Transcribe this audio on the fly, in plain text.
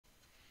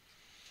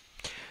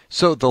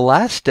So the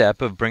last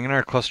step of bringing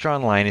our cluster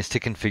online is to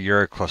configure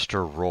our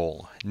cluster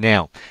role.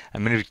 Now,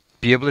 I'm going to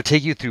be able to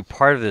take you through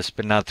part of this,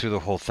 but not through the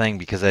whole thing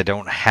because I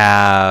don't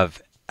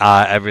have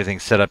everything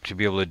set up to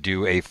be able to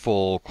do a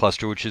full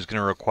cluster, which is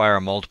going to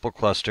require multiple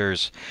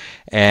clusters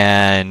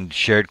and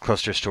shared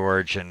cluster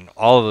storage and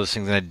all of those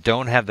things. And I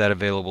don't have that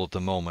available at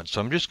the moment. So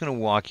I'm just going to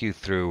walk you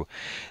through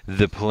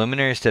the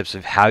preliminary steps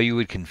of how you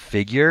would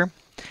configure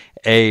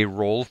a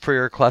role for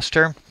your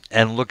cluster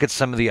and look at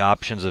some of the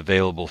options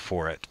available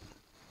for it.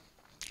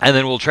 And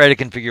then we'll try to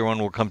configure one.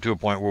 We'll come to a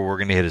point where we're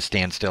going to hit a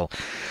standstill.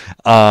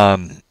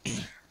 And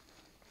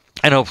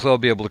hopefully I'll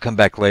be able to come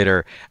back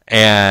later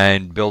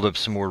and build up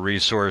some more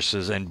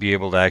resources and be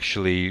able to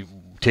actually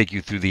take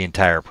you through the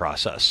entire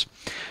process.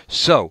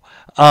 So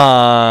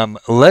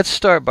let's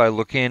start by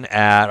looking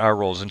at our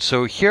roles. And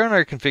so here in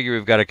our configure,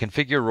 we've got a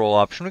configure role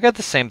option. We've got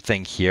the same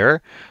thing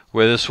here,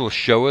 where this will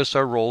show us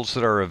our roles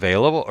that are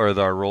available or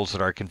our roles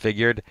that are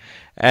configured.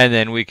 And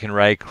then we can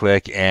right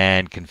click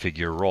and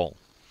configure role.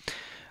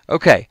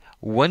 Okay,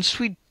 once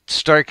we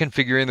start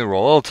configuring the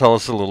role, it'll tell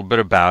us a little bit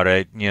about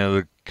it. You know,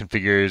 it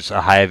configures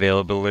a high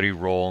availability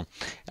role.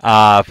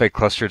 If a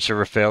clustered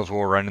server fails,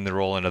 we'll run in the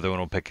role, another one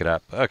will pick it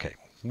up. Okay,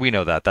 we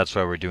know that. That's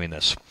why we're doing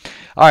this.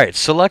 All right,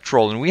 select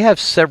role, and we have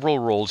several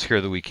roles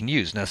here that we can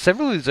use. Now,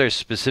 several of these are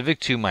specific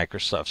to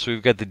Microsoft. So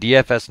we've got the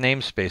DFS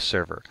namespace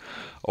server,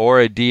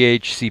 or a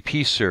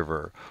DHCP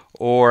server,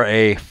 or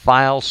a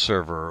file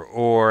server,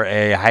 or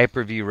a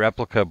Hyper-V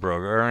replica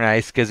broker, or an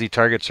iSCSI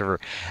target server.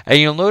 And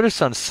you'll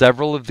notice on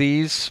several of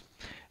these,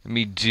 let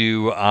me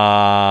do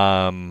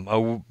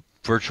a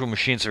virtual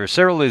machine server.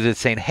 Several of these it's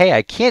saying, hey,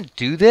 I can't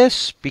do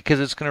this because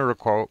it's going to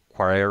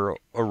require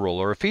a role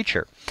or a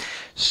feature.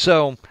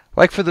 So,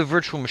 like for the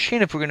virtual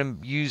machine, if we're going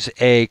to use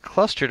a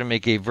cluster to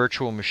make a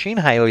virtual machine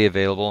highly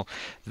available,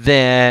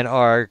 then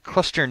our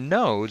cluster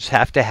nodes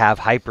have to have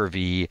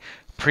Hyper-V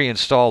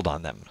pre-installed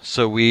on them.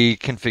 So we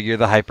configure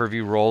the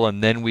Hyper-V role,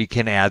 and then we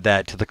can add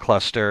that to the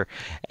cluster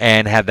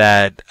and have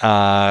that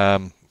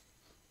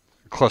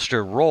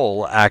cluster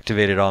role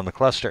activated on the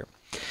cluster.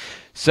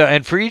 So,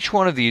 and for each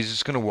one of these,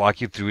 it's going to walk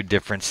you through a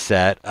different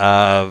set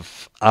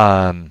of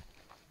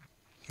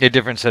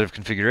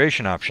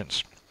configuration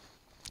options.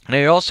 Now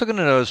you're also going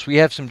to notice we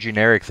have some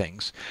generic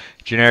things: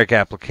 generic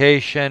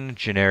application,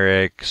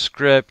 generic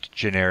script,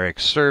 generic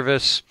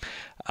service.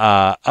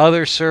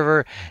 Other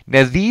server.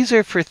 Now these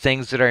are for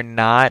things that are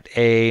not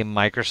a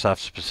Microsoft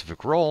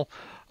specific role.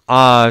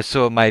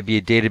 So it might be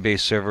a database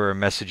server, a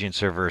messaging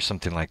server, or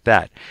something like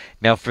that.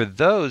 Now for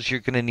those, you're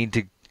going to need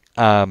to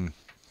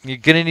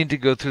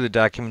go through the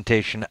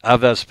documentation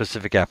of that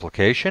specific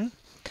application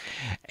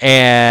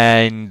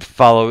and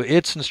follow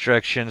its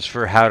instructions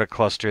for how to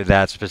cluster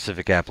that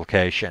specific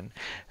application.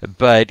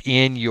 But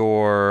in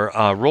your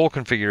role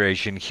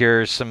configuration,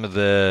 here are some of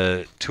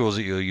the tools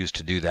that you'll use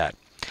to do that.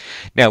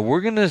 Now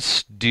we're going to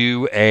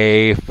do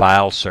a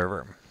file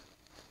server.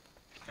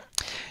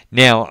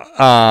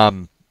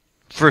 Now,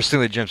 first thing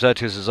that jumps out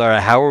to us is, all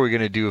right, how are we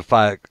going to do a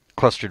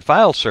clustered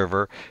file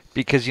server?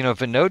 Because, you know,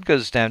 if a node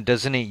goes down,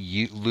 doesn't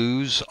it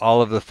lose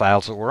all of the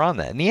files that were on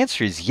that? And the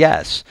answer is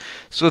yes.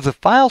 So with a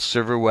file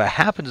server, what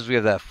happens is we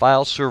have that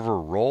file server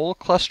role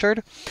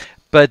clustered,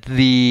 but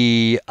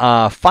the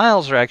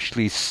files are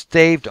actually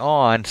saved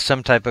on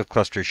some type of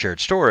cluster shared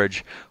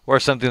storage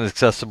or something that's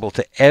accessible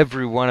to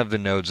every one of the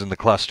nodes in the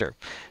cluster.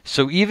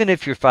 So even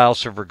if your file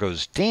server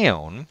goes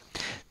down,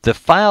 the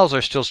files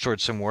are still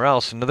stored somewhere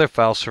else. Another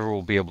file server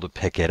will be able to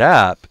pick it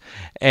up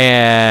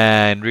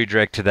and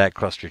redirect to that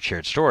cluster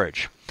shared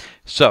storage.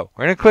 So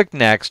we're going to click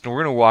Next, and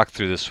we're going to walk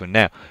through this one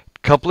now.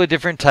 Couple of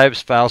different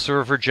types: file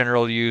server for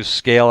general use,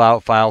 scale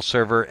out file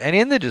server, and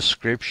in the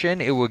description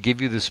it will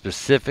give you the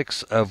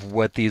specifics of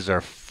what these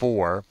are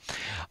for.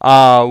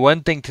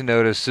 One thing to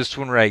notice, this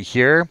one right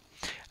here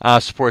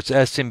supports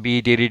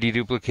SMB, data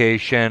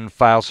deduplication,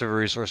 file server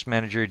resource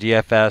manager,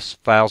 DFS,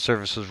 file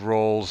services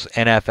roles,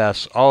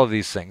 NFS, all of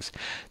these things.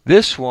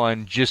 This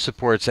one just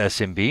supports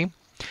SMB.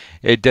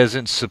 It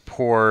doesn't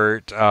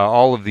support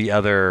all of the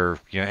other,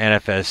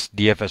 NFS,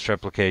 DFS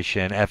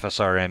replication,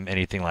 FSRM,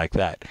 anything like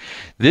that.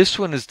 This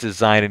one is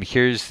designed, and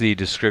here's the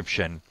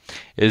description,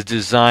 is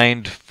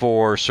designed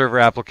for server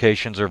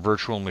applications or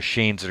virtual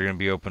machines that are going to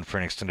be open for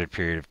an extended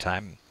period of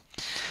time.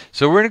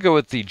 So we're going to go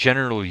with the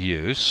general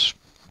use.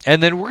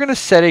 And then we're going to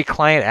set a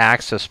client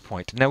access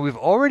point. Now we've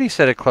already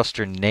set a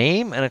cluster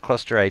name and a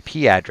cluster IP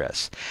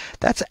address.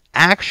 That's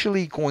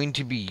actually going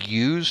to be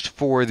used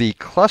for the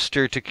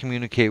cluster to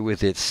communicate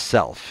with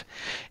itself.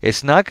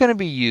 It's not going to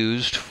be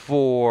used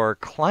for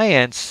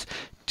clients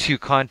to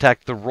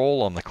contact the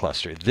role on the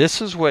cluster.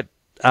 This is what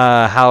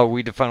how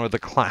we define what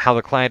how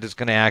the client is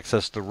going to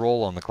access the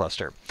role on the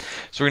cluster.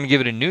 So we're going to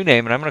give it a new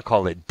name, and I'm going to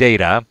call it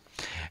data.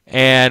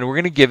 And we're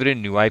going to give it a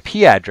new IP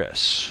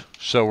address.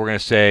 So we're going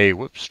to say,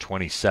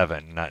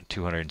 27, not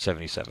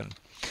 277.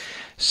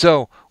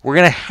 So we're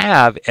going to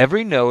have,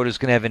 every node is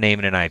going to have a name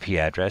and an IP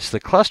address. The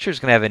cluster is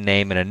going to have a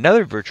name and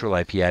another virtual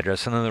IP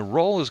address. And then the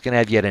role is going to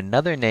have yet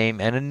another name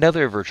and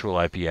another virtual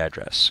IP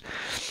address.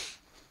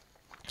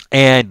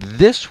 And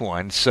this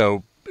one,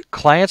 so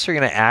clients are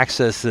going to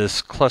access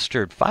this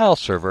clustered file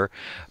server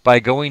by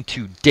going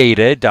to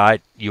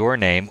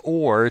data.yourname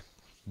or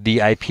the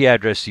IP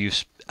address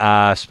you've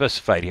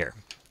specified here.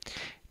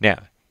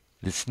 Now,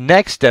 this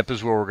next step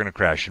is where we're going to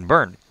crash and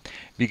burn,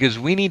 because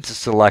we need to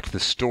select the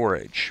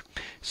storage.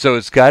 So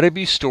it's got to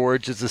be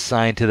storage that's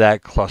assigned to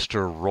that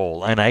cluster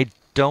role, and I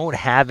don't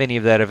have any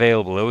of that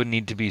available. It would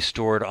need to be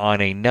stored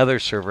on another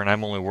server, and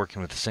I'm only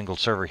working with a single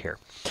server here.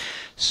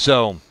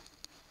 So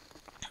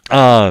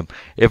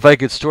if I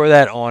could store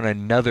that on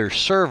another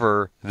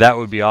server, that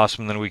would be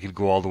awesome. Then we could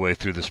go all the way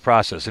through this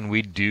process, and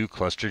we'd do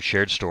clustered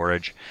shared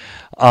storage.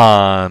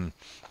 And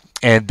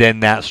then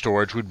that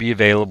storage would be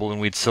available,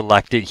 and we'd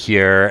select it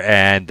here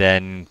and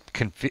then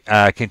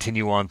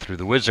continue on through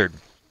the wizard.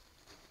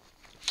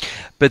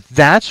 But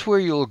that's where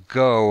you'll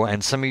go,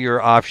 and some of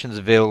your options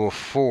available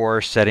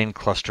for setting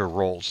cluster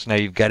roles. Now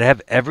you've got to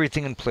have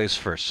everything in place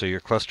first. So your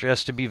cluster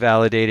has to be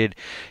validated.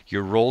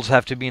 Your roles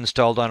have to be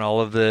installed on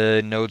all of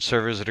the node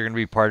servers that are going to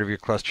be part of your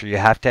cluster. You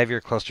have to have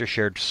your cluster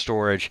shared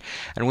storage.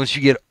 And once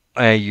you get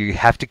you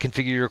have to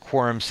configure your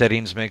quorum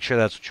settings, make sure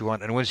that's what you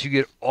want. And once you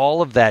get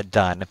all of that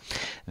done,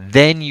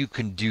 then you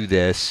can do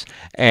this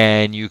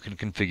and you can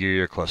configure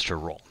your cluster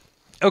role.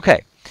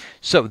 Okay,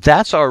 so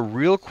that's our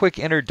real quick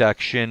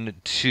introduction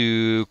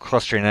to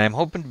clustering. And I'm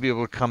hoping to be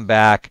able to come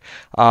back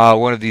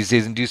one of these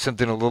days and do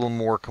something a little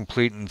more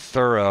complete and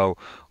thorough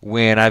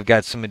when I've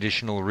got some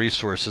additional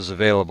resources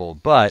available.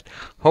 But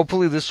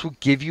hopefully this will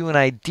give you an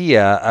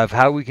idea of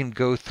how we can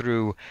go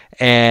through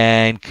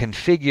and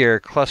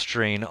configure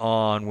clustering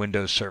on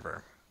Windows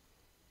Server.